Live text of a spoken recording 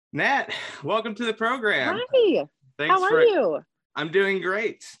Nat, welcome to the program. Hi, Thanks how are for, you? I'm doing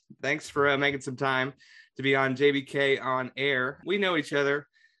great. Thanks for making some time to be on JBK on air. We know each other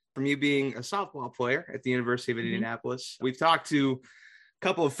from you being a softball player at the University of Mhm. Indianapolis. We've talked to a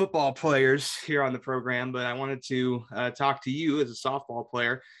couple of football players here on the program, but I wanted to talk to you as a softball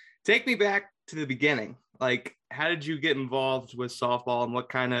player. Take me back to the beginning. Like, how did you get involved with softball and what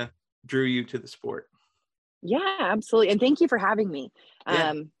kind of drew you to the sport? Yeah, absolutely. And thank you for having me.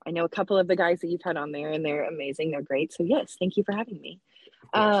 Yeah, I know a couple of the guys that you've had on there and they're amazing. They're great. So yes, thank you for having me.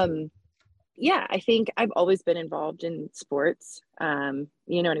 of course. Um, yeah, I think I've always been involved in sports. You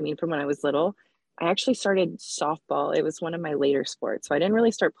know what I mean? From when I was little, I actually started softball. It was one of my later sports. So I didn't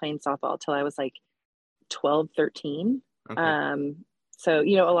really start playing softball till I was like 12, 13. Okay. So,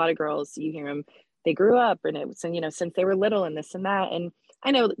 a lot of girls, you hear them, they grew up and it was, since they were little and this and that. And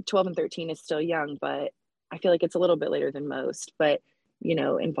I know 12 and 13 is still young, but I feel like it's a little bit later than most. But,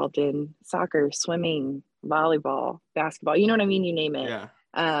 involved in soccer, swimming, volleyball, basketball, you know what I mean? You name it. Yeah.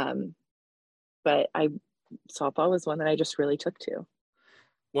 Um, but softball was one that I just really took to.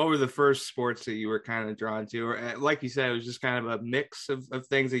 What were the first sports that you were kind of drawn to? Or like you said, it was just kind of a mix of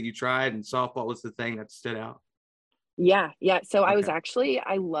things that you tried, and softball was the thing that stood out. Yeah, yeah. So Okay.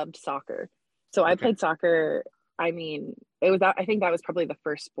 I loved soccer. So I Okay. played soccer. I mean, I think that was probably the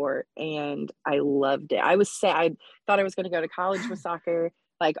first sport and I loved it. I was sad. I thought I was going to go to college with soccer.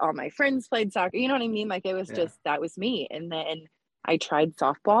 Like all my friends played soccer. You know what I mean? Like it was Yeah. just, that was me. And then I tried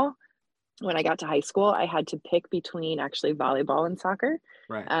softball. When I got to high school, I had to pick between actually volleyball and soccer.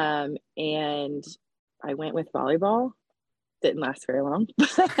 Right. And I went with volleyball. Didn't last very long,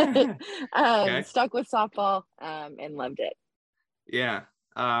 but Okay. stuck with softball and loved it. Yeah.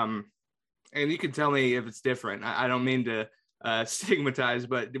 Um, and you can tell me if it's different. I don't mean to stigmatize,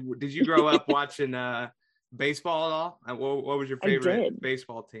 but did you grow up watching baseball at all? What was your I favorite did.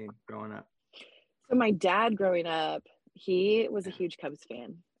 baseball team growing up? So my dad growing up, he was a huge Cubs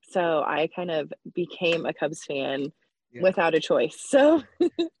fan. So I kind of became a Cubs fan Yeah. without a choice. So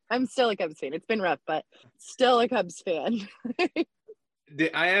I'm still a Cubs fan. It's been rough, but still a Cubs fan.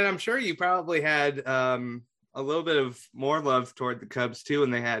 And I'm sure you probably had a little bit of more love toward the Cubs too,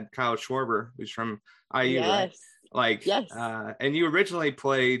 and they had Kyle Schwarber, who's from IU, right? Yes. Like, Yes. and you originally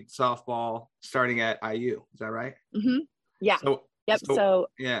played softball starting at IU, is that right? Hmm. Yeah. So, Yep. so So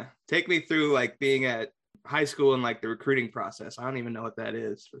yeah, take me through like being at high school and like the recruiting process. I don't even know what that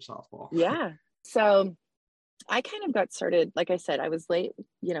is for softball. yeah. So I kind of got started, like I said, I was late,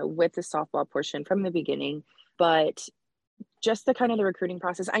 with the softball portion from the beginning, but just the kind of the recruiting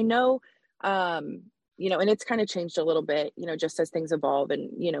process. I know, and it's kind of changed a little bit, just as things evolve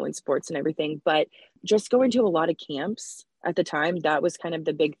and, in sports and everything. But just going to a lot of camps at the time, that was kind of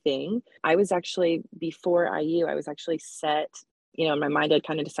the big thing. I was actually, before IU, I was actually set, in my mind, I'd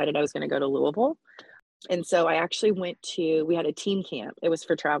kind of decided I was going to go to Louisville. And so I actually we had a team camp. It was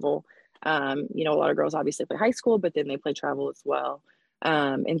for travel. A lot of girls obviously play high school, but then they play travel as well.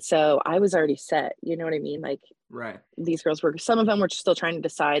 And so I was already set, you know what I mean? Like Right. these girls were, some of them were still trying to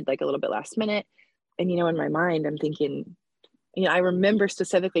decide like a little bit last minute. And, in my mind, I'm thinking, I remember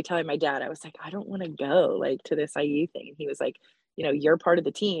specifically telling my dad, I was like, I don't want to go like to this IU thing. And he was like, you're part of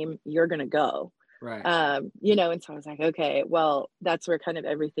the team, you're going to go. Right. And so I was like, okay, well, that's where kind of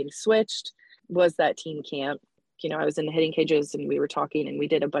everything switched, was that team camp. I was in the hitting cages and we were talking and we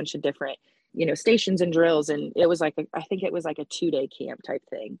did a bunch of different, stations and drills. And it was like, I think it was like a 2-day camp type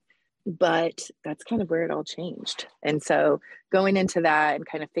thing. But that's kind of where it all changed. And so going into that and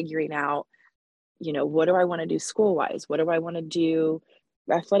kind of figuring out, what do I want to do school wise? What do I want to do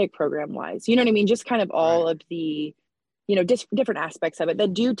athletic program wise? You know what I mean? Just kind of Right. all of the, different aspects of it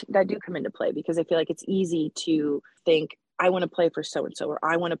that do come into play, because I feel like it's easy to think I want to play for so and so, or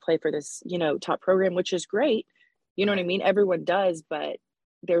I want to play for this, top program, which is great. You know what I Right. mean? Everyone does, but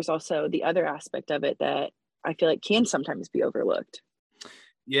there's also the other aspect of it that I feel like can sometimes be overlooked.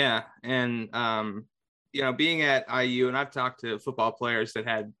 Yeah, and being at IU, and I've talked to football players that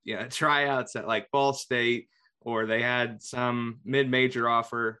had tryouts at like Ball State, or they had some mid-major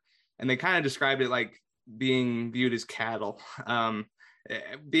offer, and they kind of described it like being viewed as cattle.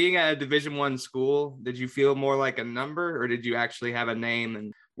 Being at a Division I school, did you feel more like a number, or did you actually have a name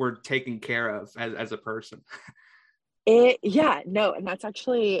and were taken care of as a person? Yeah, no, and that's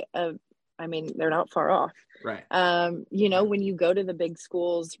actually I mean, they're not far off. Right. You know, Right. when you go to the big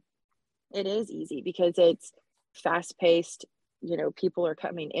schools, it is easy because it's fast paced. People are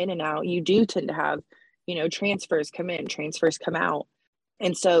coming in and out. You do tend to have, transfers come in, transfers come out.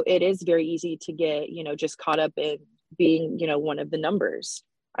 And so it is very easy to get, just caught up in being, one of the numbers.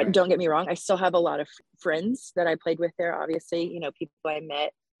 Right. Don't get me wrong. I still have a lot of friends that I played with there. Obviously, people I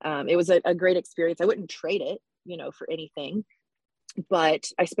met It was a great experience. I wouldn't trade it, for anything. But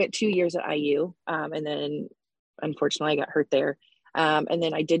I spent 2 years at IU, and then unfortunately I got hurt there. And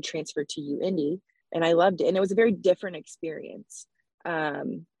then I did transfer to UIndy, and I loved it. And it was a very different experience.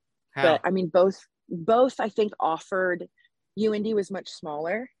 But I mean, both I think offered. UIndy was much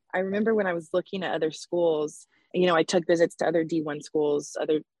smaller. I remember when I was looking at other schools, I took visits to other D1 schools,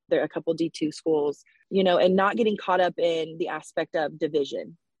 a couple D2 schools, and not getting caught up in the aspect of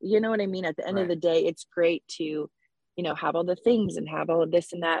division. You know what I mean? At the end of the day, it's great to, have all the things and have all of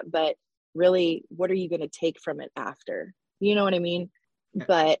this and that, but really, what are you going to take from it after? You know what I mean? Yeah.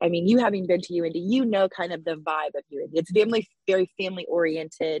 But I mean, you having been to UIndy, kind of the vibe of UIndy. It's very family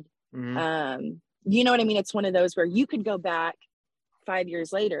oriented. Mm-hmm. You know what I mean? It's one of those where you could go back 5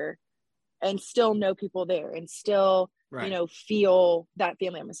 years later and still know people there and still, feel that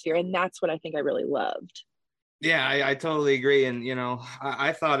family atmosphere. And that's what I think I really loved. Yeah, I totally agree. And,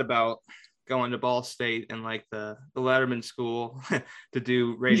 I thought about going to Ball State and like the Letterman school to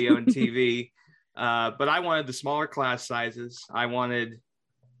do radio and TV. But I wanted the smaller class sizes. I wanted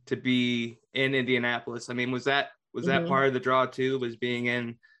to be in Indianapolis. I mean, was that mm-hmm. part of the draw too, was being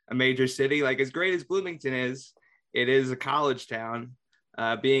in a major city? Like, as great as Bloomington is, it is a college town.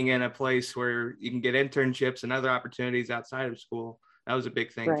 Being in a place where you can get internships and other opportunities outside of school, that was a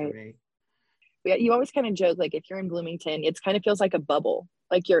big thing for me. Yeah, you always kind of joke, like, if you're in Bloomington, it kind of feels like a bubble,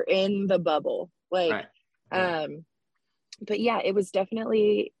 like you're in the bubble, like, yeah. But yeah, it was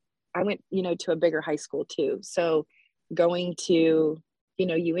definitely, I went, to a bigger high school too. So going to,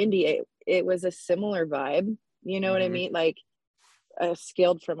 UIndy, it was a similar vibe, you know mm-hmm. what I mean? Like,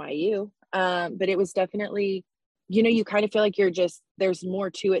 scaled from IU. But it was definitely, you kind of feel like there's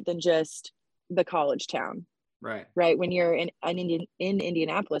more to it than just the college town. Right. When you're in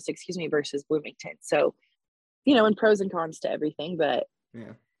Indianapolis, versus Bloomington. So, and pros and cons to everything, but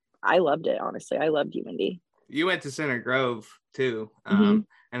yeah, I loved it. Honestly, I loved UIndy. You went to Center Grove too. Mm-hmm.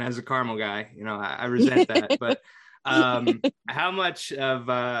 And as a Carmel guy, I resent that, but how much of,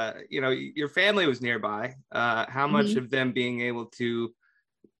 your family was nearby, how much mm-hmm. of them being able to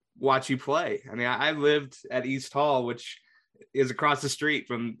watch you play? I mean, I lived at East Hall, which is across the street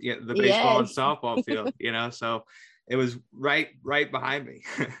from the baseball and softball field, so it was right behind me.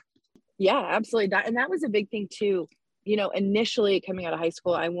 Yeah, absolutely. That was a big thing too. Initially coming out of high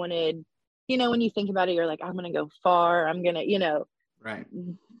school, I wanted, when you think about it, you're like, I'm going to go far. I'm going to,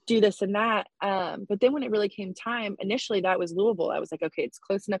 do this and that. But then when it really came time, initially that was Louisville. I was like, okay, it's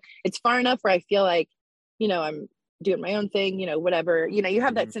close enough. It's far enough where I feel like, I'm doing my own thing, whatever, you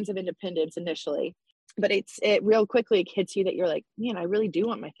have that mm-hmm. sense of independence initially, but it real quickly hits you that you're like, man, I really do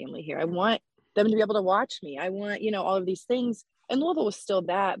want my family here. I want them to be able to watch me. I want, all of these things. And Louisville was still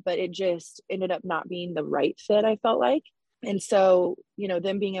that, but it just ended up not being the right fit, I felt like. And so,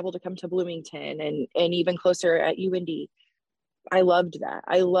 them being able to come to Bloomington and even closer at UIndy, I loved that.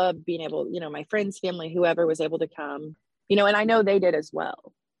 I loved being able, my friends, family, whoever was able to come, and I know they did as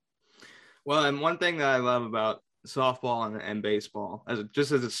well. Well, and one thing that I love about softball and baseball as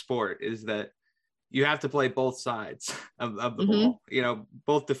a sport is that you have to play both sides of the mm-hmm. ball,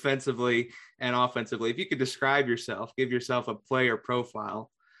 both defensively and offensively. If you could describe yourself, give yourself a player profile,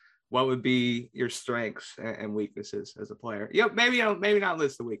 what would be your strengths and weaknesses as a player? Maybe not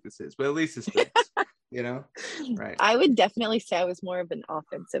list the weaknesses, but at least the strengths, right. I would definitely say I was more of an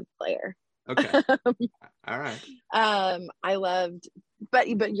offensive player. Okay. All right. I loved, but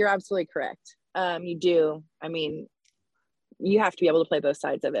you're absolutely correct. You do. I mean, you have to be able to play both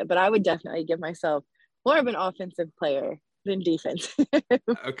sides of it, but I would definitely give myself more of an offensive player than defense.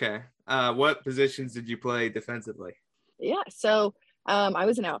 Okay. What positions did you play defensively? Yeah. So, I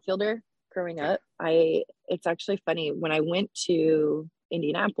was an outfielder growing up. It's actually funny, when I went to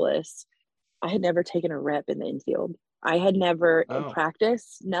Indianapolis, I had never taken a rep in the infield. I had never in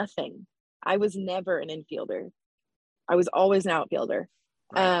practice, nothing. I was never an infielder. I was always an outfielder.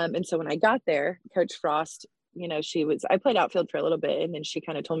 Right. And so when I got there, Coach Frost, I played outfield for a little bit, and then she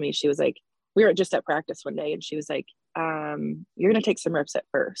kind of told me, she was like, we were just at practice one day, and she was like, you're going to take some reps at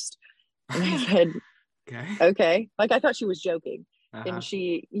first. And I said, okay. Like, I thought she was joking. Uh-huh. And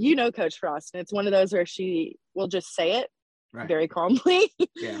she, Coach Frost, and it's one of those where she will just say it very calmly.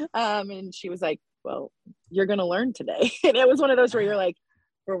 Yeah. And she was like, well, you're going to learn today. And it was one of those where you're like,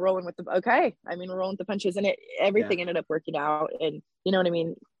 we're rolling with we're rolling with the punches, and everything ended up working out, and you know what I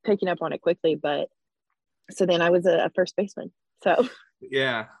mean, picking up on it quickly. But so then I was a first baseman. So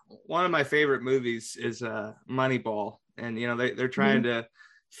yeah, one of my favorite movies is Moneyball, and they're trying mm-hmm. to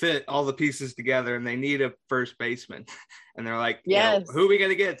fit all the pieces together, and they need a first baseman, and they're like, who are we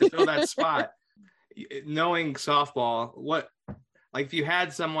going to get to fill that spot? Knowing softball, like if you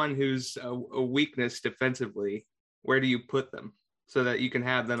had someone who's a weakness defensively, where do you put them so that you can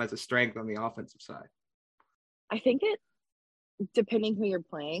have them as a strength on the offensive side? I think it, depending who you're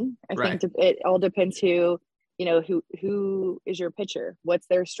playing, I Right. think it all depends who, who is your pitcher? What's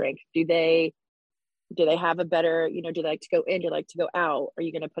their strength? Do they have a better, do they like to go in? Do they like to go out? Are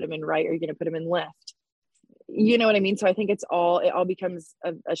you going to put them in right? Are you going to put them in left? You know what I mean? So I think it all becomes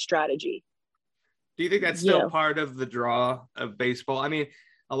a strategy. Do you think that's still part of the draw of baseball? I mean,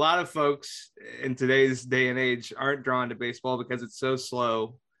 a lot of folks in today's day and age aren't drawn to baseball because it's so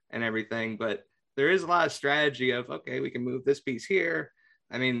slow and everything, but there is a lot of strategy of, okay, we can move this piece here.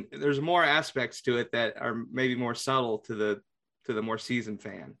 I mean, there's more aspects to it that are maybe more subtle to the more seasoned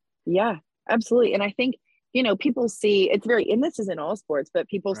fan. Yeah, absolutely. And I think, people see it's and this isn't all sports, but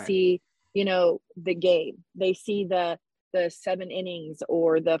people Right. see, the game. They see the 7 innings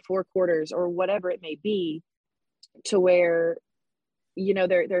or the 4 quarters or whatever it may be, to where,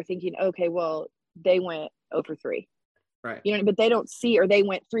 they're thinking, okay, well, they went 0 for 3. Right. But they don't see, or they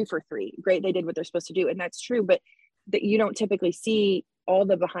went 3 for 3. Great. They did what they're supposed to do. And that's true. But that you don't typically see all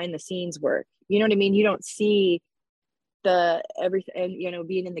the behind the scenes work. You know what I mean? You don't see the everything, and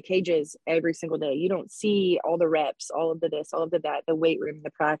being in the cages every single day. You don't see all the reps, all of the this, all of the that, the weight room, the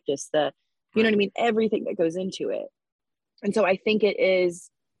practice, you know what I mean? Everything that goes into it. And so I think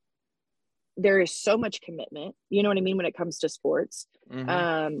there is so much commitment, you know what I mean, when it comes to sports.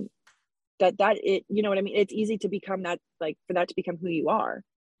 Mm-hmm. That it, you know what I mean? It's easy to become that, like for that to become who you are,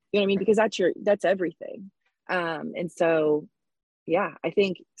 you know what I mean? Because that's everything. And so, yeah, I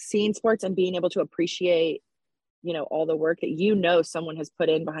think seeing sports and being able to appreciate, all the work that, someone has put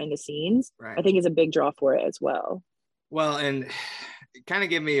in behind the scenes, right, I think is a big draw for it as well. Well, and kind of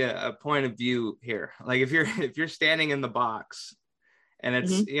give me a point of view here. Like if you're standing in the box and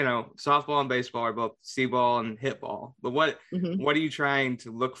it's, Mm-hmm. softball and baseball are both see ball and hit ball, but what are you trying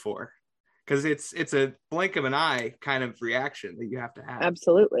to look for? Because it's a blink of an eye kind of reaction that you have to have.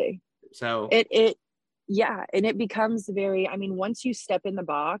 Absolutely. So yeah. And it becomes once you step in the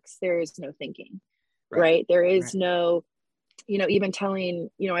box, there is no thinking, right? Right? There is no, even telling,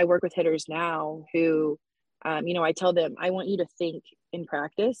 I work with hitters now who, I tell them, I want you to think in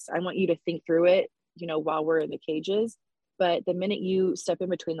practice. I want you to think through it, while we're in the cages. But the minute you step in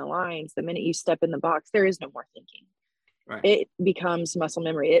between the lines, the minute you step in the box, there is no more thinking. Right. It becomes muscle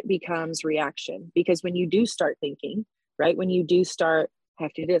memory. It becomes reaction. Because when you do start thinking, right, when you do start, I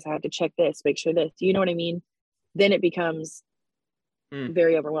have to do this, I have to check this, make sure this, you know what I mean? Then it becomes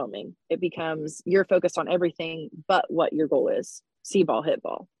very overwhelming. It becomes you're focused on everything but what your goal is. See ball, hit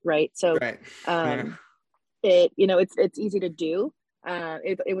ball, right? So right. it's easy to do.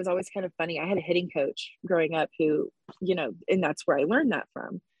 It was always kind of funny. I had a hitting coach growing up who, and that's where I learned that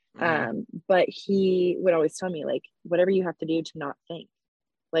from. But he would always tell me, like, whatever you have to do to not think,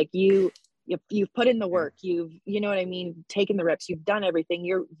 like you've put in the work, you know what I mean, taken the reps, you've done everything,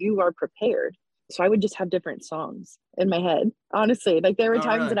 you are prepared. So I would just have different songs in my head, honestly. Like there were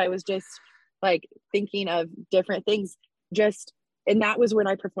times that I was just like thinking of different things, and that was when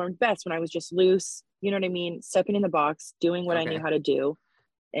I performed best, when I was just loose, you know what I mean, stepping in the box, doing what I knew how to do,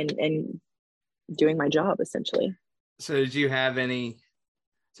 and doing my job essentially. So did you have any,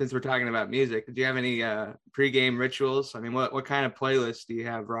 since we're talking about music, did you have any pregame rituals? I mean, what kind of playlist do you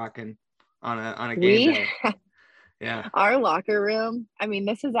have rocking on a game day? Yeah. Our locker room,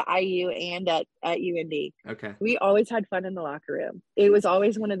 this is at IU and at UND. Okay. We always had fun in the locker room. It was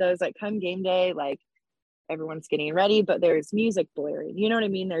always one of those, like, come game day, like everyone's getting ready, but there's music blaring. You know what I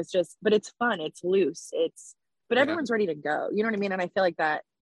mean? But it's fun. It's loose. But everyone's ready to go. You know what I mean? And I feel like that,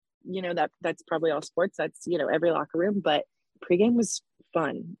 that's probably all sports. That's, every locker room, but pregame was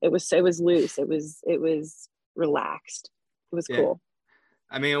fun. It was loose. It was relaxed. It was cool.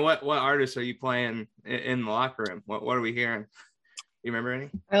 I mean, what artists are you playing in the locker room? What are we hearing? You remember any?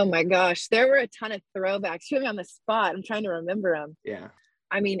 Oh my gosh, there were a ton of throwbacks. You put me on the spot. I'm trying to remember them. Yeah.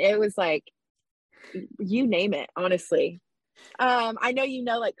 It was like, you name it, honestly. I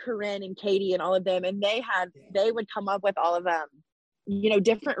know, like Corinne and Katie and all of them, and they would come up with all of them,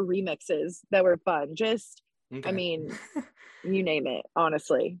 different remixes that were fun. Just, okay. You name it,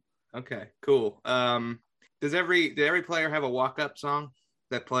 honestly. Okay, cool. Did every player have a walk-up song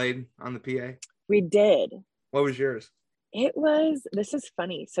that played on the PA? We did. What was yours? This is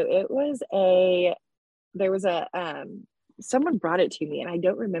funny. So there was someone brought it to me and I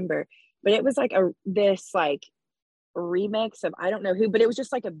don't remember, but it was like this remix of, I don't know who, but it was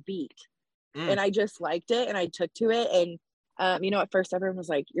just like a beat. And I just liked it and I took to it. And, at first everyone was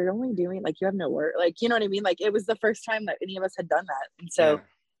like, you're only doing, like, you have no word. Like, you know what I mean? Like, it was the first time that any of us had done that. And so,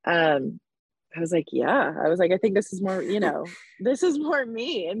 I was like, yeah, I think this is more, this is more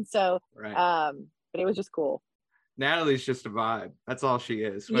me. And so, Right. but it was just cool. Natalie's just a vibe. That's all she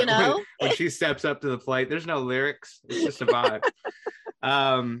is. When she steps up to the plate, there's no lyrics. It's just a vibe.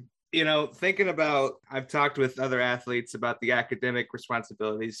 Thinking about, I've talked with other athletes about the academic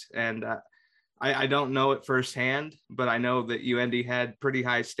responsibilities, and I don't know it firsthand, but I know that UIndy had pretty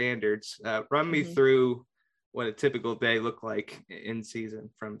high standards. Run me through what a typical day looked like in season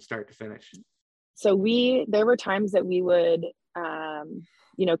from start to finish. So there were times that we would,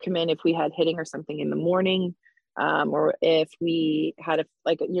 come in if we had hitting or something in the morning, or if we had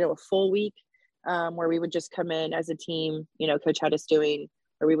a full week, where we would just come in as a team, coach had us doing,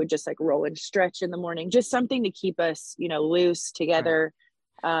 or we would just like roll and stretch in the morning, just something to keep us, loose together,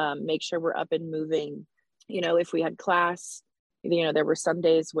 make sure we're up and moving. If we had class, there were some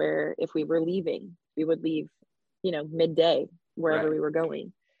days where if we were leaving, we would leave, midday, wherever we were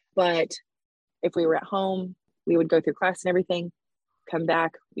going. But if we were at home, we would go through class and everything, come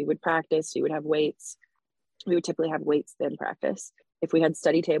back, we would practice, we would have weights. We would typically have weights then practice. If we had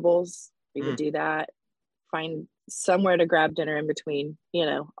study tables, we would do that, find somewhere to grab dinner in between,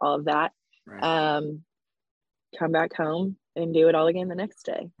 all of that. Come back home and do it all again the next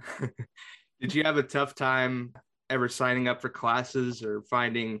day. Did you have a tough time ever signing up for classes or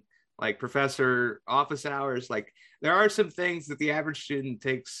finding like professor office hours? Like there are some things that the average student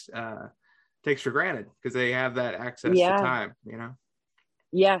takes for granted because they have that access to time,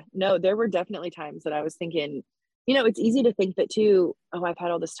 Yeah, no, there were definitely times that I was thinking, it's easy to think that too, oh, I've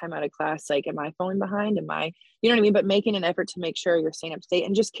had all this time out of class. Like, am I falling behind? Am I, you know what I mean? But making an effort to make sure you're staying up to date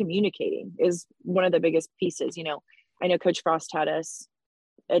and just communicating is one of the biggest pieces. I know Coach Frost had us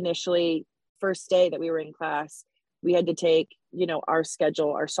initially, first day that we were in class, we had to take, our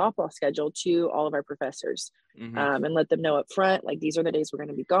softball schedule to all of our professors, and let them know up front, like, these are the days we're going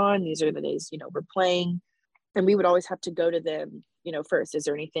to be gone. These are the days, we're playing. And we would always have to go to them, first, is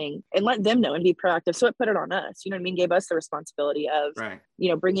there anything, and let them know and be proactive. So it put it on us, gave us the responsibility of,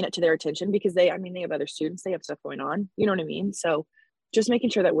 bringing it to their attention, because they have other students, they have stuff going on, you know what I mean? So just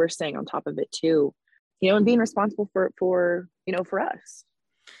making sure that we're staying on top of it too, and being responsible for us.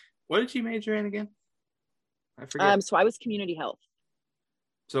 What did you major in again? I forget. So I was community health.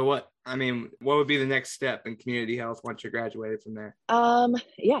 So what would be the next step in community health once you're graduated from there?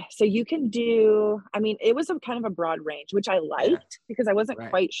 Yeah, so you can do, it was a kind of a broad range, which I liked because I wasn't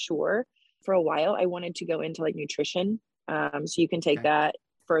quite sure. For a while, I wanted to go into like nutrition. So you can take that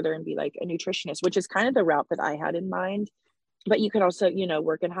further and be like a nutritionist, which is kind of the route that I had in mind. But you could also,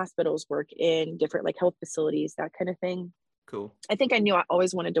 work in hospitals, work in different like health facilities, that kind of thing. Cool. I think I knew I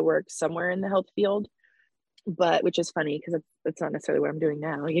always wanted to work somewhere in the health field, but which is funny because it's not necessarily what I'm doing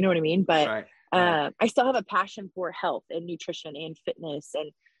now. You know what I mean? But I still have a passion for health and nutrition and fitness.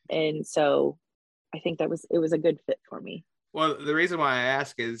 And so I think it was a good fit for me. Well, the reason why I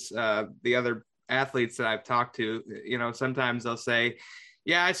ask is the other athletes that I've talked to, sometimes they'll say,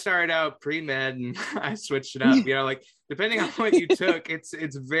 yeah, I started out pre-med and I switched it up, like depending on what you took, it's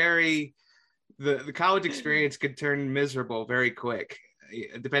very, the college experience could turn miserable very quick,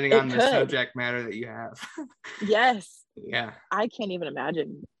 depending on the subject matter that you have. Yes. Yeah. I can't even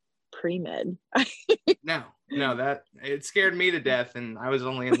imagine pre-med. No, that it scared me to death. And I was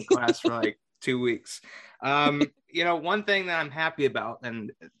only in the class for like 2 weeks. One thing that I'm happy about,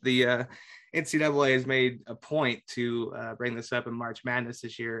 and the NCAA has made a point to bring this up in March Madness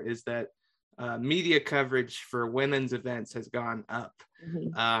this year, is that media coverage for women's events has gone up.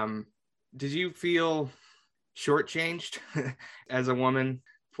 Did you feel shortchanged as a woman,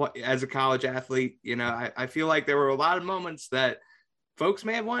 as a college athlete? I feel like there were a lot of moments that folks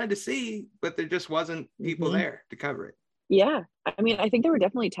may have wanted to see, but there just wasn't people there to cover it. Yeah. I think there were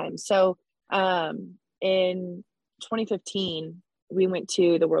definitely times. So in 2015, we went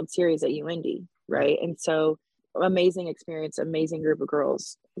to the World Series at UIndy, right? And so amazing experience, amazing group of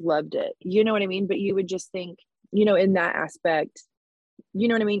girls, loved it. You know what I mean? But you would just think, in that aspect, you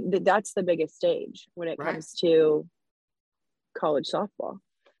know what I mean? That's the biggest stage when it comes to college softball.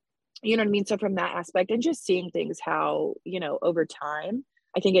 You know what I mean? So from that aspect and just seeing things how, over time,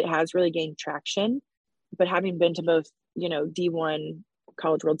 I think it has really gained traction. But having been to both, D1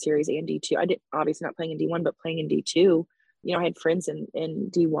 College World Series and D2, I did obviously not playing in D1, but playing in D2, I had friends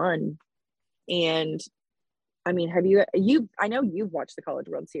in D1. And I know you've watched the College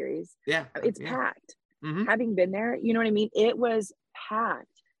World Series. Yeah. It's packed. Having been there, you know what I mean? It was packed.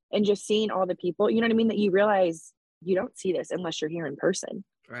 And just seeing all the people, you know what I mean? That you realize you don't see this unless you're here in person.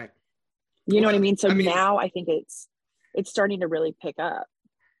 Right. You know what I mean? So now I think it's starting to really pick up.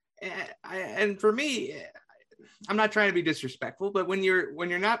 And for me, I'm not trying to be disrespectful, but when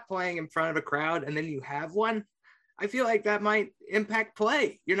you're not playing in front of a crowd and then you have one, I feel like that might impact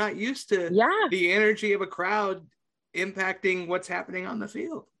play. You're not used to the energy of a crowd impacting what's happening on the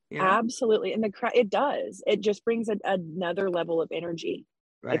field. You know? Absolutely. And the crowd, it does. It just brings another level of energy.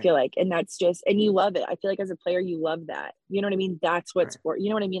 Right. I feel like, and that's just, and you love it. I feel like as a player, you love that. You know what I mean? That's what sport, you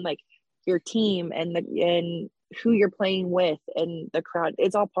know what I mean? Like your team and who you're playing with and the crowd,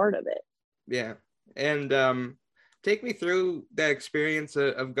 it's all part of it. Yeah. And take me through that experience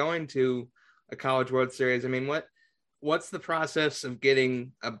of going to a College World Series. I mean, what's the process of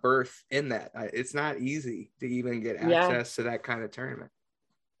getting a berth in that? It's not easy to even get access to that kind of tournament.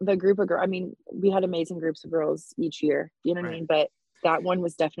 The group of girls, I mean, we had amazing groups of girls each year, you know what I mean? But that one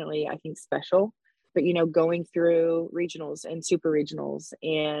was definitely, I think, special. But, you know, going through regionals and super regionals,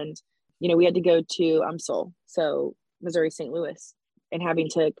 and, you know, we had to go to UMSL, so Missouri St. Louis, and having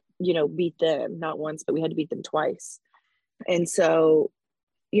to, you know, beat them not once, but we had to beat them twice. And so,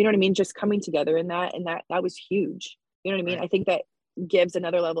 you know what I mean? Just coming together in that, and that was huge. You know what I mean? I think that gives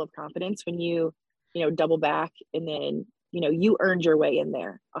another level of confidence when you know, double back, and then, you know, you earned your way in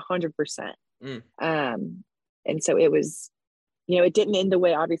there 100%. And so it was, you know, it didn't end the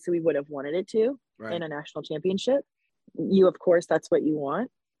way obviously we would have wanted it to in a national championship. You, of course, that's what you want,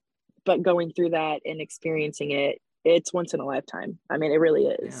 but going through that and experiencing it, it's once in a lifetime. I mean, it really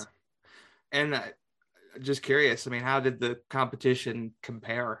is. Yeah. And just curious, I mean, how did the competition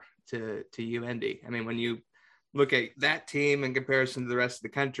compare to UND? I mean, when you look at that team in comparison to the rest of the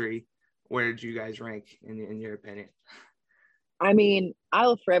country, where did you guys rank in your opinion? I mean,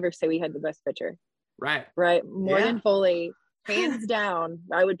 I'll forever say we had the best pitcher. Right. Morgan Foley, hands down.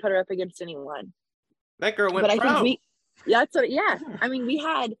 I would put her up against anyone. That girl went pro. I think I mean, we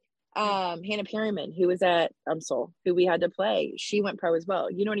had Hannah Perryman, who was at UMSL, who we had to play. She went pro as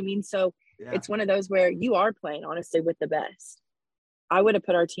well. You know what I mean? So it's one of those where you are playing, honestly, with the best. I would have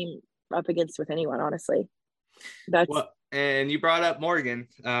put our team up against with anyone, honestly. And you brought up Morgan.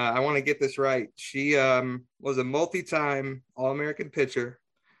 I want to get this right. She was a multi-time All-American pitcher,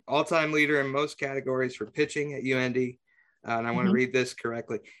 all-time leader in most categories for pitching at UND. And I want to read this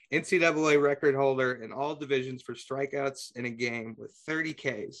correctly. NCAA record holder in all divisions for strikeouts in a game with 30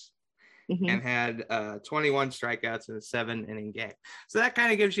 Ks, and had 21 strikeouts in a 7-inning game. So that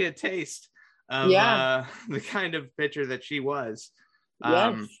kind of gives you a taste of the kind of pitcher that she was.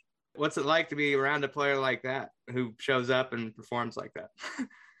 Yes. What's it like to be around a player like that who shows up and performs like that?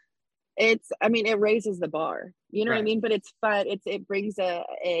 It raises the bar, you know what I mean? But it's fun. It brings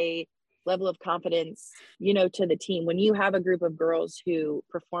a level of confidence, you know, to the team. When you have a group of girls who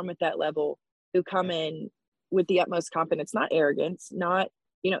perform at that level, who come in with the utmost confidence, not arrogance, not,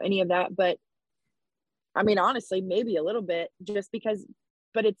 you know, any of that, but I mean, honestly, maybe a little bit, just because,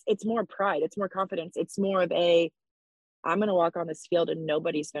 but it's more pride, it's more confidence, it's more of I'm going to walk on this field and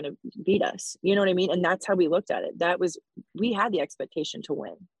nobody's going to beat us. You know what I mean? And that's how we looked at it. We had the expectation to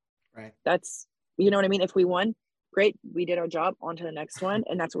win. Right. That's, you know what I mean? If we won, great. We did our job, on to the next one.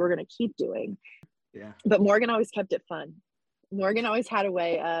 And that's what we're going to keep doing. Yeah. But Morgan always kept it fun. Morgan always had a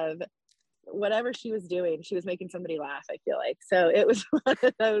way of whatever she was doing, she was making somebody laugh, I feel like. So it was one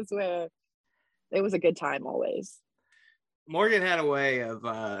of those where it was a good time always. Morgan had a way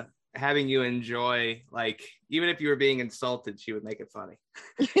of, having you enjoy, like, even if you were being insulted, she would make it funny.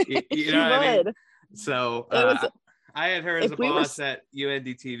 You know what I mean? So I had her as a boss at UND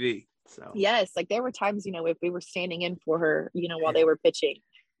TV. So yes, like there were times, you know, if we were standing in for her, you know, while they were pitching,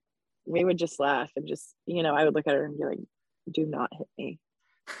 we would just laugh and just, you know, I would look at her and be like, do not hit me.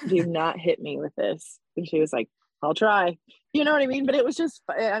 Do not hit me with this. And she was like, I'll try. You know what I mean? But it was just,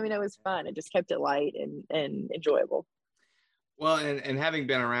 I mean, it was fun. It just kept it light and enjoyable. Well, and having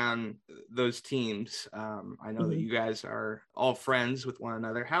been around those teams, I know that you guys are all friends with one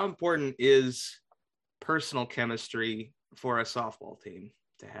another. How important is personal chemistry for a softball team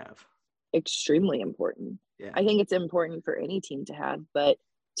to have? Extremely important. Yeah. I think it's important for any team to have, but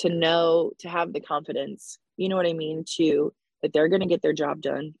to have the confidence, you know what I mean, that they're going to get their job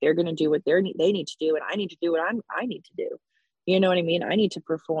done. They're going to do what they need to do, and I need to do what I need to do. You know what I mean? I need to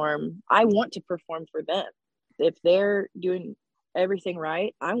perform. I want to perform for them. If they're doing everything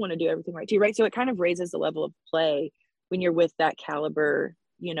right, I want to do everything right too, right? So it kind of raises the level of play when you're with that caliber,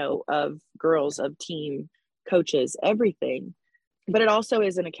 you know, of girls, of team coaches, everything. But it also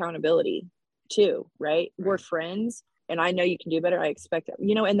is an accountability too, right? We're friends, and I know you can do better. I expect it,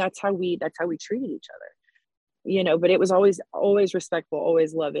 you know, and that's how we treated each other, you know. But it was always respectful,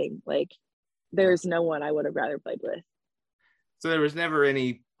 always loving. Like there's no one I would have rather played with. So there was never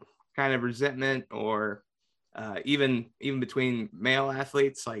any kind of resentment or even between male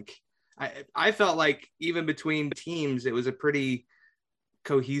athletes. Like I felt like even between teams, it was a pretty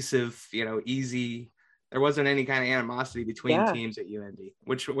cohesive, easy. There wasn't any kind of animosity between Yeah, teams at UND,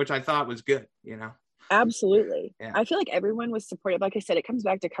 which I thought was good. absolutely. Yeah. I feel like everyone was supportive. Like I said, it comes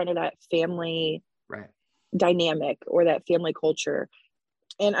back to kind of that family Right. dynamic or that family culture.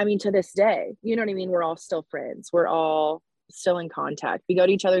 And I mean, to this day, you know what I mean? We're all still friends. We're all still in contact. We go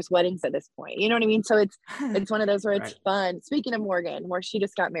to each other's weddings at this point. You know what I mean? So it's one of those where it's Right. fun. Speaking of Morgan, where she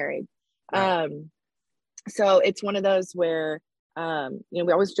just got married. Right. So it's one of those where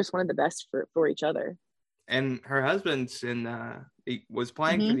we always just wanted the best for each other. And her husband's he was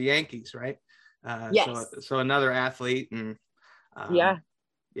playing for Mm-hmm. the Yankees, right? Yes. So another athlete, and Yeah.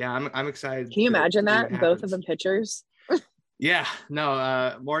 yeah, I'm excited Can you to imagine see what that? Both of happens. them pitchers. Yeah,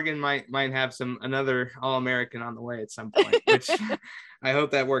 no, Morgan might have another All-American on the way at some point, which I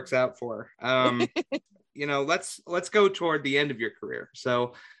hope that works out for her. Let's go toward the end of your career.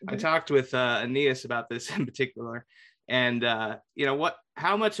 So Mm-hmm. I talked with Aeneas about this in particular, and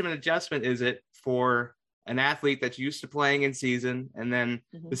how much of an adjustment is it for an athlete that's used to playing in season and then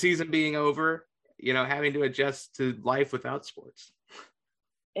Mm-hmm. the season being over, having to adjust to life without sports?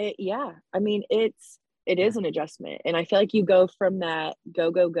 Yeah, I mean, it is an adjustment, and I feel like you go from that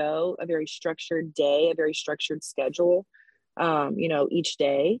go, a very structured day, a very structured schedule, each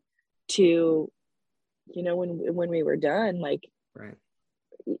day, to when we were done, like, Right.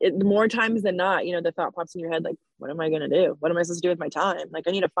 more times than not, the thought pops in your head, like, what am I going to do? What am I supposed to do with my time? Like,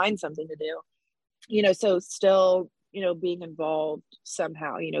 I need to find something to do. So still, being involved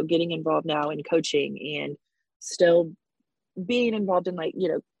somehow, getting involved now in coaching, and still being involved in, like,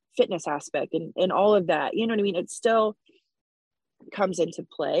 fitness aspect and all of that, you know what I mean? It still comes into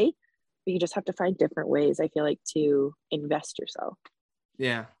play, but you just have to find different ways, I feel like, to invest yourself.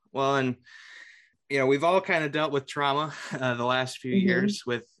 Yeah. Well, and we've all kind of dealt with trauma the last few Mm-hmm. years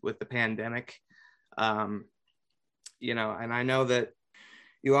with the pandemic. And I know that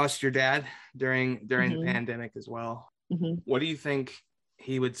you lost your dad during Mm-hmm. the pandemic as well. Mm-hmm. What do you think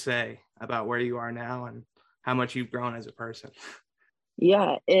he would say about where you are now and how much you've grown as a person?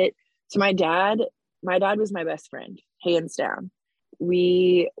 Yeah, so my dad was my best friend, hands down.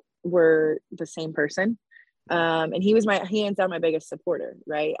 We were the same person. And he was my hands down my biggest supporter,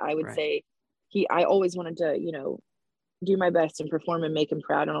 right? I would say I always wanted to, do my best and perform and make him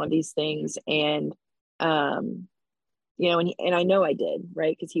proud and all of these things. And, and I know I did,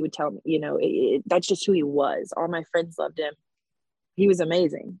 right? Because he would tell me, that's just who he was. All my friends loved him. He was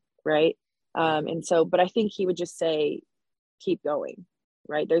amazing, right? And so, but I think he would just say, keep going,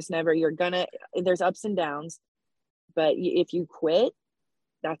 right? There's ups and downs, but if you quit,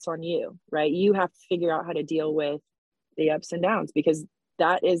 that's on you, right? You have to figure out how to deal with the ups and downs, because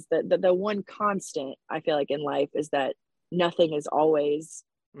that is the one constant I feel like in life, is that nothing is always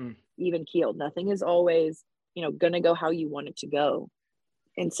even keeled. Nothing is always, gonna go how you want it to go.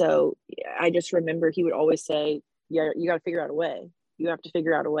 And so I just remember he would always say, yeah, you got to figure out a way. You have to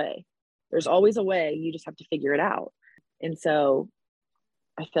figure out a way. There's always a way. You just have to figure it out. And so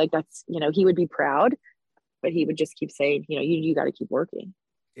I feel like that's, he would be proud, but he would just keep saying, you got to keep working.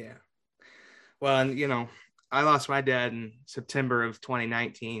 Yeah. Well, and, I lost my dad in September of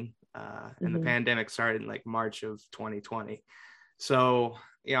 2019, and the pandemic started in like March of 2020. So,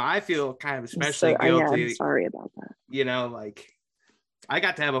 I feel kind of especially guilty. I'm sorry about that. Like, I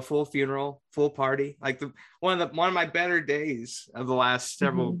got to have a full funeral, full party. Like one of my better days of the last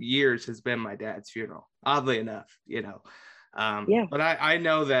several years has been my dad's funeral. Oddly enough, Yeah. But I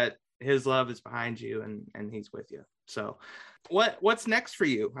know that his love is behind you and he's with you. So what's next for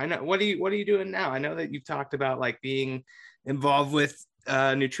you? I know what are you doing now? I know that you've talked about like being involved with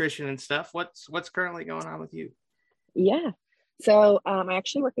nutrition and stuff. What's currently going on with you? Yeah. So I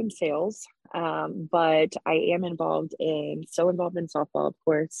actually work in sales, but I am still involved in softball, of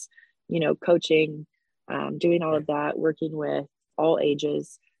course, coaching, doing all of that, working with all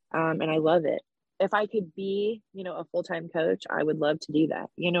ages. And I love it. If I could be, a full-time coach, I would love to do that.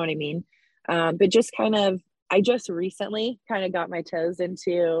 You know what I mean? But I just recently kind of got my toes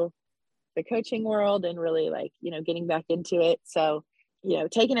into the coaching world and really like, getting back into it. So,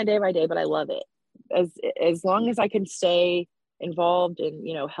 taking it day by day, but I love it. As long as I can stay involved in,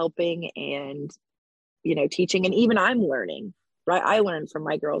 helping and, teaching, and even I'm learning, right? I learn from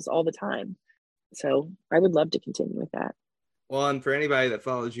my girls all the time. So I would love to continue with that. Well, and for anybody that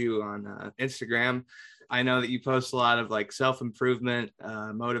follows you on Instagram, I know that you post a lot of like self-improvement,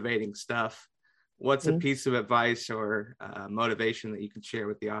 motivating stuff. What's a piece of advice or motivation that you can share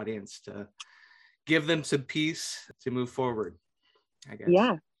with the audience to give them some peace to move forward, I guess?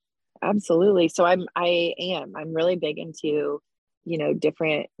 Yeah, absolutely. So I'm really big into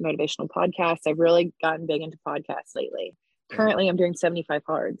different motivational podcasts. I've really gotten big into podcasts lately. Currently I'm doing 75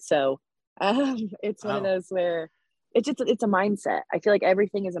 hard. So it's one of those where it's a mindset. I feel like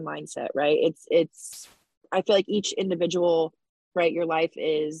everything is a mindset, right? I feel like each individual, right? Your life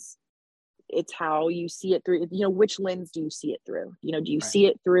it's how you see it through, which lens do you see it through? Do you see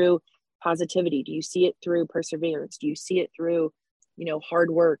it through positivity? Do you see it through perseverance? Do you see it through,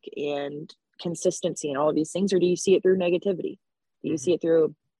 hard work and consistency and all of these things? Or do you see it through negativity? Do you see it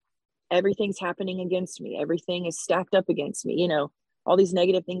through everything's happening against me? Everything is stacked up against me. All these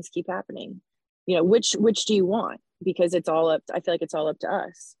negative things keep happening. Which do you want? Because I feel like it's all up to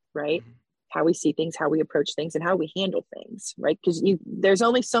us, right? How we see things, how we approach things, and how we handle things, right? Because there's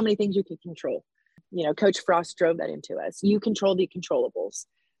only so many things you can control. Coach Frost drove that into us. You control the controllables.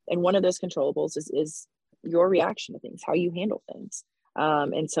 And one of those controllables is your reaction to things, how you handle things.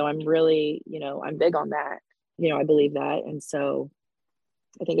 And so I'm really, I'm big on that. I believe that. And so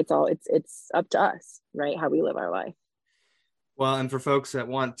I think it's up to us, right? How we live our life. Well, and for folks that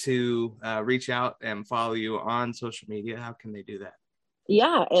want to reach out and follow you on social media, how can they do that?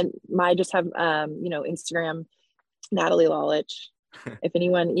 Yeah. And I just have, Instagram, Natalie Lalich. If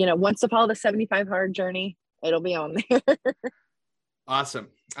anyone, wants to follow the 75 hard journey, it'll be on there. Awesome.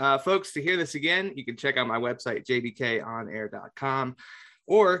 Folks, to hear this again, you can check out my website, jbkonair.com,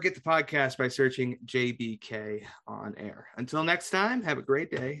 or get the podcast by searching JBK on Air. Until next time, have a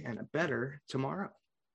great day and a better tomorrow.